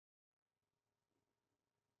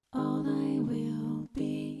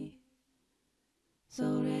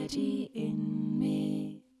already in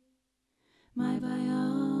me, my biology,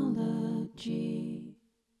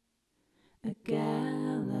 a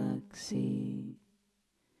galaxy,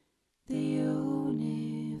 the universe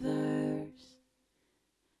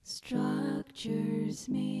structures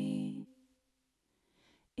me,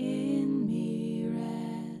 in me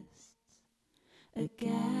rests a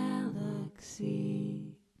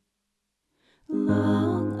galaxy.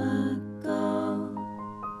 Long ago,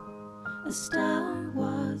 a star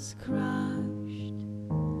was crushed,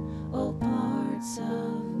 all parts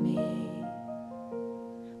of me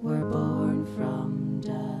were born from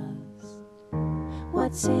dust.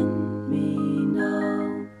 What's in me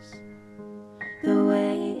knows the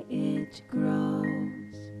way it grows.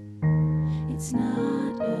 It's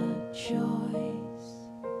not a choice,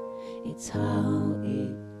 it's how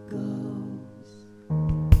it goes.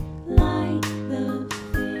 Like the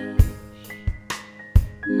fish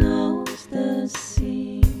knows the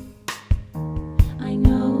sea, I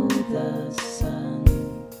know the sun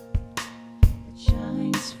that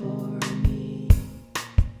shines for me.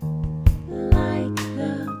 Like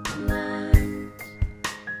the plant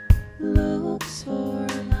looks for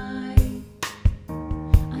light,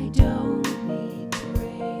 I don't need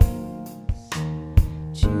brains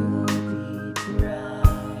to be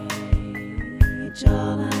bright.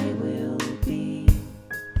 All I will be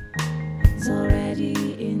is already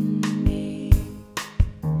in me,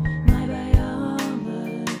 my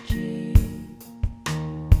biology,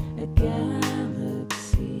 a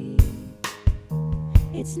galaxy.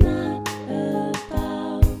 It's not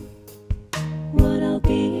about what I'll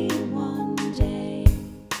be one day,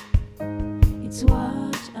 it's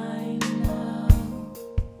what I'm now,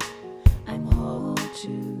 I'm whole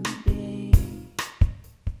to be.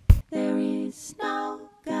 There is no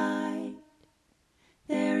guide,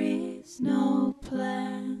 there is no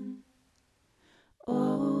plan.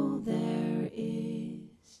 All there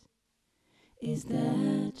is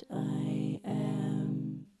that I